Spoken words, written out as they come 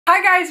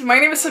Hi guys, my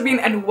name is Sabine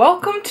and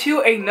welcome to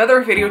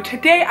another video.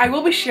 Today I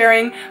will be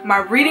sharing my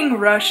Reading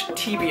Rush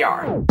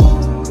TBR.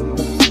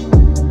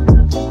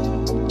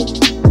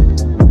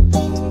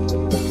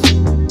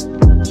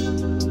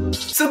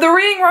 So the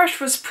Reading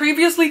Rush was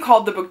previously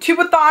called the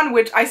Booktube-A-Thon,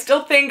 which I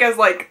still think is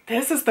like,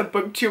 this is the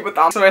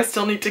Booktube-A-Thon, so I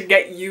still need to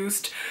get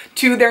used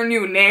to their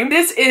new name.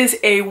 This is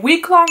a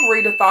week-long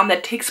readathon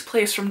that takes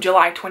place from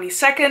July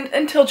 22nd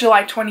until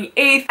July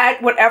 28th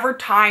at whatever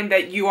time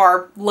that you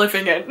are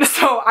living in.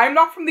 So I'm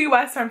not from the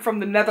US, I'm from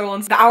the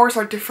Netherlands. The hours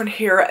are different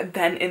here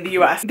than in the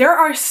US. There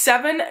are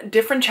 7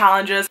 different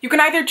challenges. You can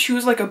either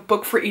choose like a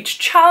book for each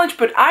challenge,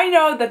 but I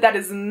know that that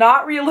is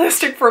not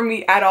realistic for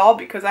me at all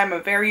because I'm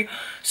a very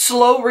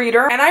slow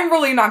reader. And I'm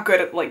really not good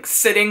at like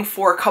sitting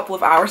for a couple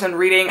of hours and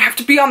reading. I have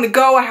to be on the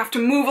go, I have to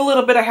move a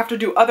little bit, I have to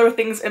do other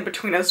things in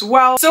between as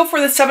well. So for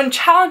the 7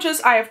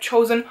 challenges, I have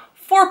chosen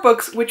 4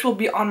 books which will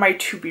be on my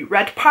to be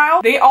read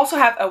pile. They also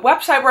have a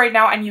website right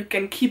now and you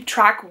can keep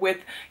track with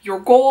your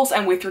goals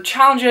and with your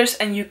challenges,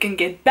 and you can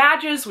get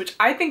badges, which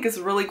I think is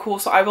really cool.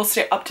 So I will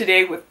stay up to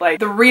date with like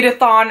the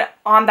readathon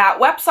on that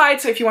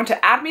website. So if you want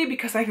to add me,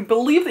 because I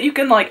believe that you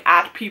can like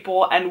add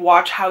people and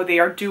watch how they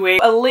are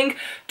doing, a link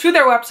to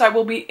their website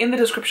will be in the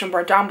description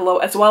bar down below,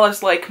 as well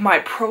as like my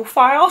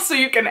profile so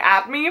you can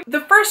add me.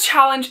 The first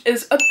challenge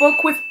is a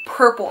book with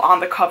purple on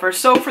the cover.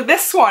 So for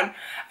this one,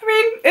 I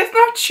mean, it's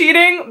not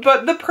cheating,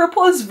 but the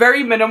purple is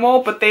very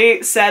minimal, but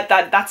they said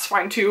that that's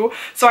fine too.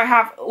 So I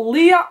have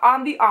Leah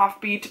on the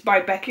Offbeat by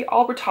Becky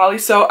Albertalli.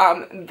 So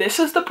this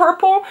is the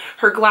purple,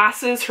 her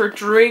glasses, her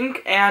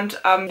drink, and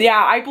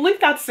yeah, I believe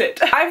that's it.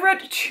 I've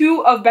read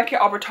 2 of Becky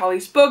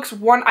Albertalli's books.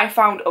 One I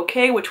found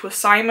okay, which was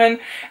Simon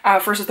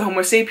versus the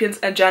Homo sapiens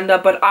agenda,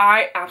 but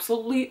I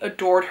absolutely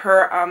adored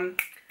her.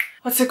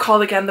 What's it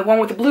called again? The one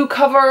with the blue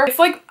cover. It's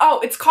like, oh,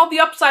 it's called The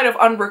Upside of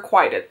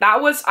Unrequited.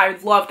 I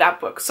love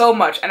that book so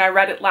much and I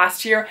read it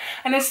last year,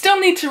 and I still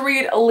need to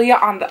read Leah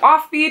on the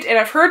Offbeat, and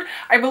I've heard,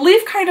 I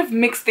believe, kind of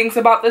mixed things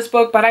about this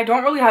book, but I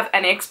don't really have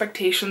any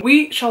expectations.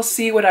 We shall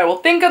see what I will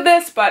think of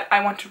this, but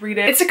I want to read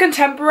it. It's a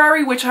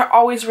contemporary, which I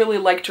always really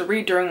like to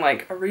read during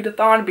like a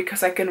readathon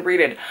because I can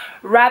read it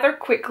rather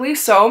quickly.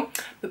 So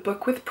the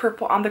book with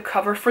purple on the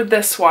cover for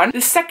this one.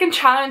 The second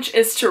challenge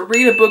is to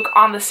read a book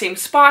on the same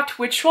spot,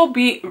 which will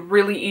be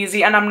really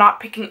easy, and I'm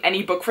not picking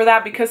any book for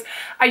that because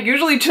I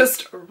usually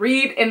just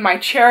read in my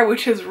chair,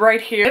 which is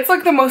right here. It's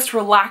like the most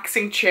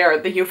relaxing chair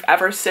that you've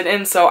ever sit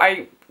in, so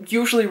I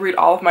usually read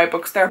all of my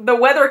books there. The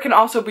weather can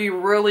also be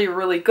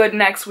really good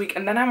next week,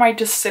 and then I might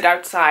just sit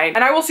outside,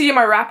 and I will see in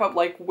my wrap up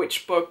like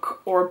which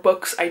book or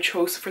books I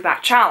chose for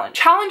that challenge.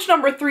 Challenge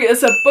number 3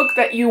 is a book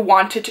that you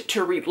wanted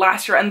to read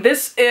last year, and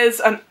this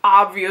is an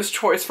obvious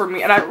choice for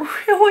me, and I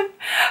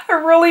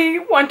really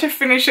want to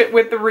finish it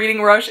with the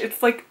Reading Rush.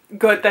 It's like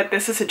good that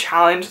this is a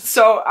challenge.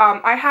 So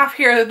I have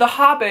here The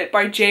Hobbit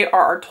by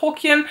J.R.R.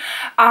 Tolkien.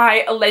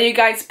 I let you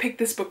guys pick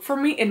this book for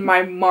me in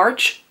my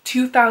March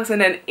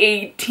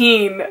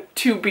 2018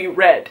 to be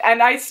read,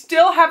 and I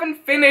still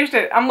haven't finished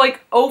it. I'm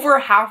like over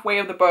halfway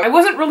of the book. I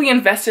wasn't really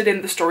invested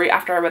in the story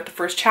after I read the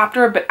first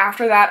chapter, but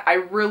after that I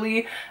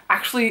really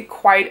actually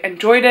quite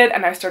enjoyed it,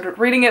 and I started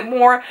reading it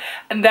more,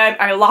 and then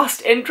I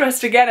lost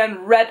interest again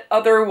and read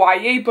other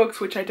YA books,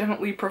 which I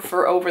definitely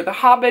prefer over The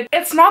Hobbit.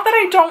 It's not that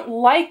I don't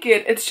like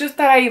it, it's just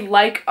that I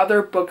like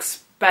other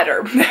books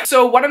better.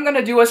 So what I'm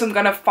gonna do is I'm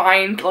gonna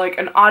find like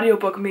an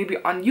audiobook maybe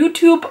on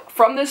YouTube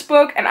from this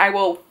book, and I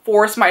will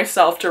force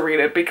myself to read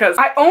it because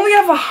I only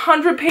have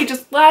 100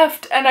 pages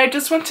left and I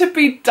just want to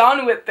be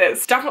done with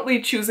this.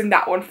 Definitely choosing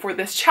that one for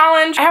this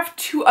challenge. I have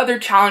 2 other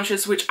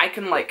challenges which I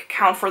can like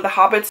count for The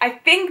Hobbits. I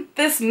think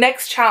this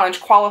next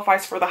challenge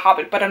qualifies for The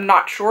Hobbit, but I'm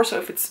not sure, so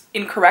if it's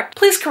incorrect,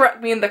 please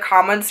correct me in the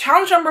comments.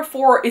 Challenge number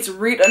 4 is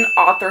read an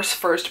author's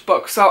first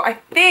book. So I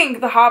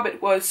think The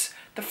Hobbit was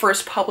the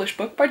first published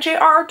book by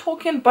J.R.R.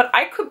 Tolkien, but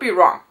I could be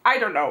wrong. I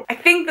don't know. I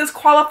think this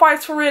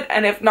qualifies for it,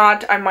 and if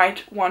not, I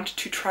might want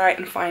to try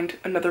and find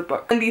another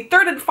book. And the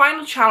third and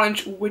final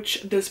challenge,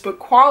 which this book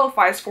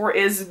qualifies for,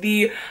 is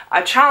the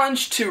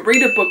challenge to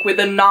read a book with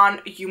a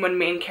non-human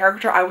main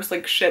character. I was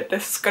like, shit,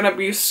 this is gonna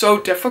be so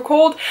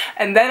difficult,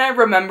 and then I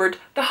remembered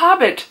The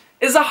Hobbit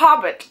is a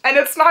hobbit, and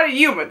it's not a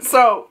human,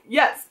 so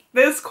yes.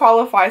 This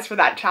qualifies for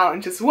that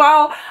challenge as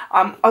well.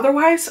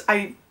 Otherwise,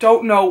 I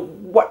don't know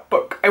what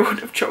book I would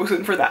have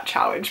chosen for that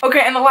challenge.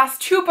 Okay, and the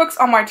last 2 books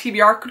on my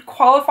TBR could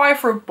qualify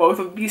for both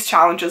of these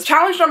challenges.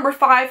 Challenge number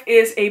 5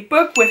 is a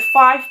book with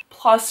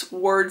 5+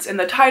 words in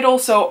the title.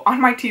 So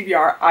on my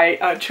TBR,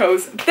 I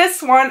chose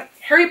this one,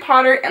 Harry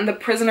Potter and the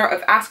Prisoner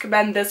of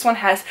Azkaban. This one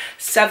has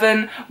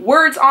 7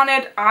 words on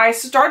it. I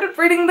started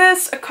reading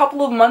this a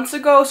couple of months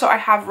ago, so I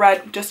have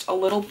read just a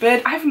little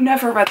bit. I've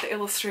never read the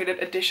illustrated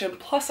edition,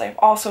 plus I've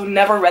also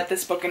never read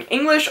this book in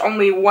English,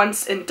 only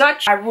once in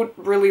Dutch. I would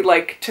really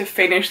like to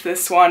finish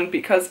this one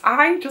because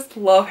I just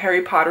love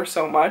Harry Potter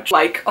so much,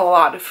 like a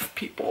lot of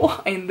people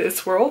in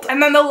this world.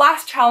 And then the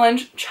last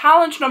challenge,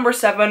 challenge number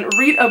 7,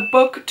 read a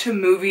book to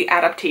movie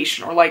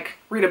adaptation, or like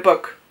read a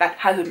book that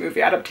has a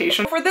movie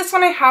adaptation. For this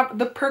one I have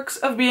The Perks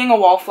of Being a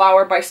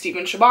Wallflower by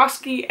Stephen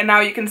Chbosky, and now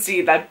you can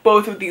see that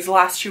both of these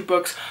last two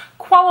books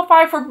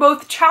qualify for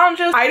both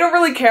challenges. I don't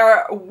really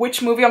care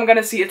which movie I'm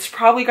gonna see. It's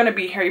probably gonna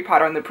be Harry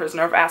Potter and the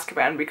Prisoner of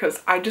Azkaban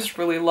because I just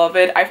really love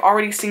it. I've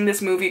already seen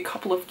this movie a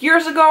couple of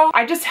years ago.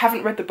 I just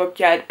haven't read the book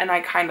yet and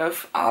I kind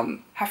of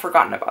have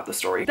forgotten about the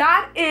story.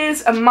 That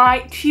is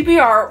my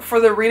TBR for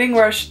the Reading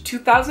Rush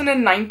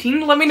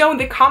 2019. Let me know in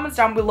the comments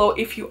down below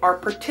if you are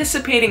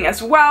participating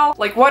as well.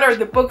 Like, what are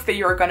the books that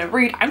you're gonna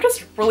read? I'm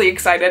just really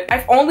excited.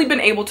 I've only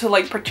been able to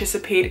like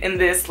participate in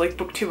this like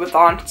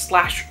Booktube-A-Thon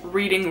slash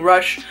Reading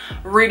Rush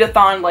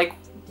readathon like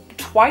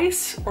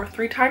twice or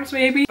 3 times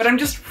maybe, but I'm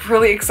just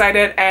really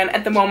excited, and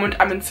at the moment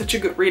I'm in such a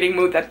good reading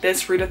mood that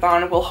this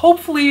readathon will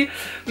hopefully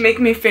make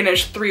me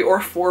finish 3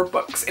 or 4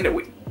 books in a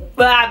week.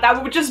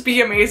 That would just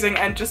be amazing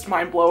and just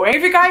mind-blowing.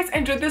 If you guys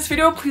enjoyed this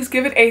video, please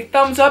give it a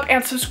thumbs up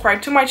and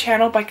subscribe to my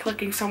channel by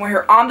clicking somewhere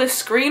here on the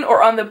screen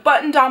or on the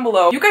button down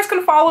below. You guys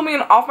can follow me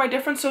on all of my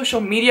different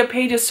social media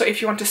pages, so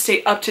if you want to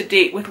stay up to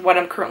date with what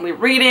I'm currently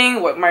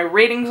reading, what my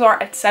ratings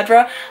are,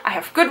 etc. I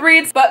have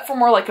Goodreads, but for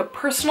more like a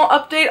personal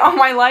update on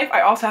my life,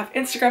 I also have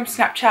Instagram,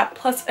 Snapchat,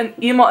 plus an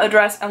email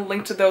address, and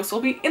link to those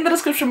will be in the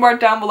description bar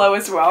down below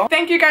as well.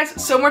 Thank you guys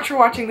so much for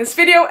watching this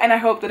video, and I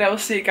hope that I will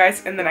see you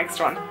guys in the next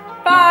one.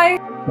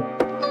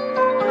 Bye!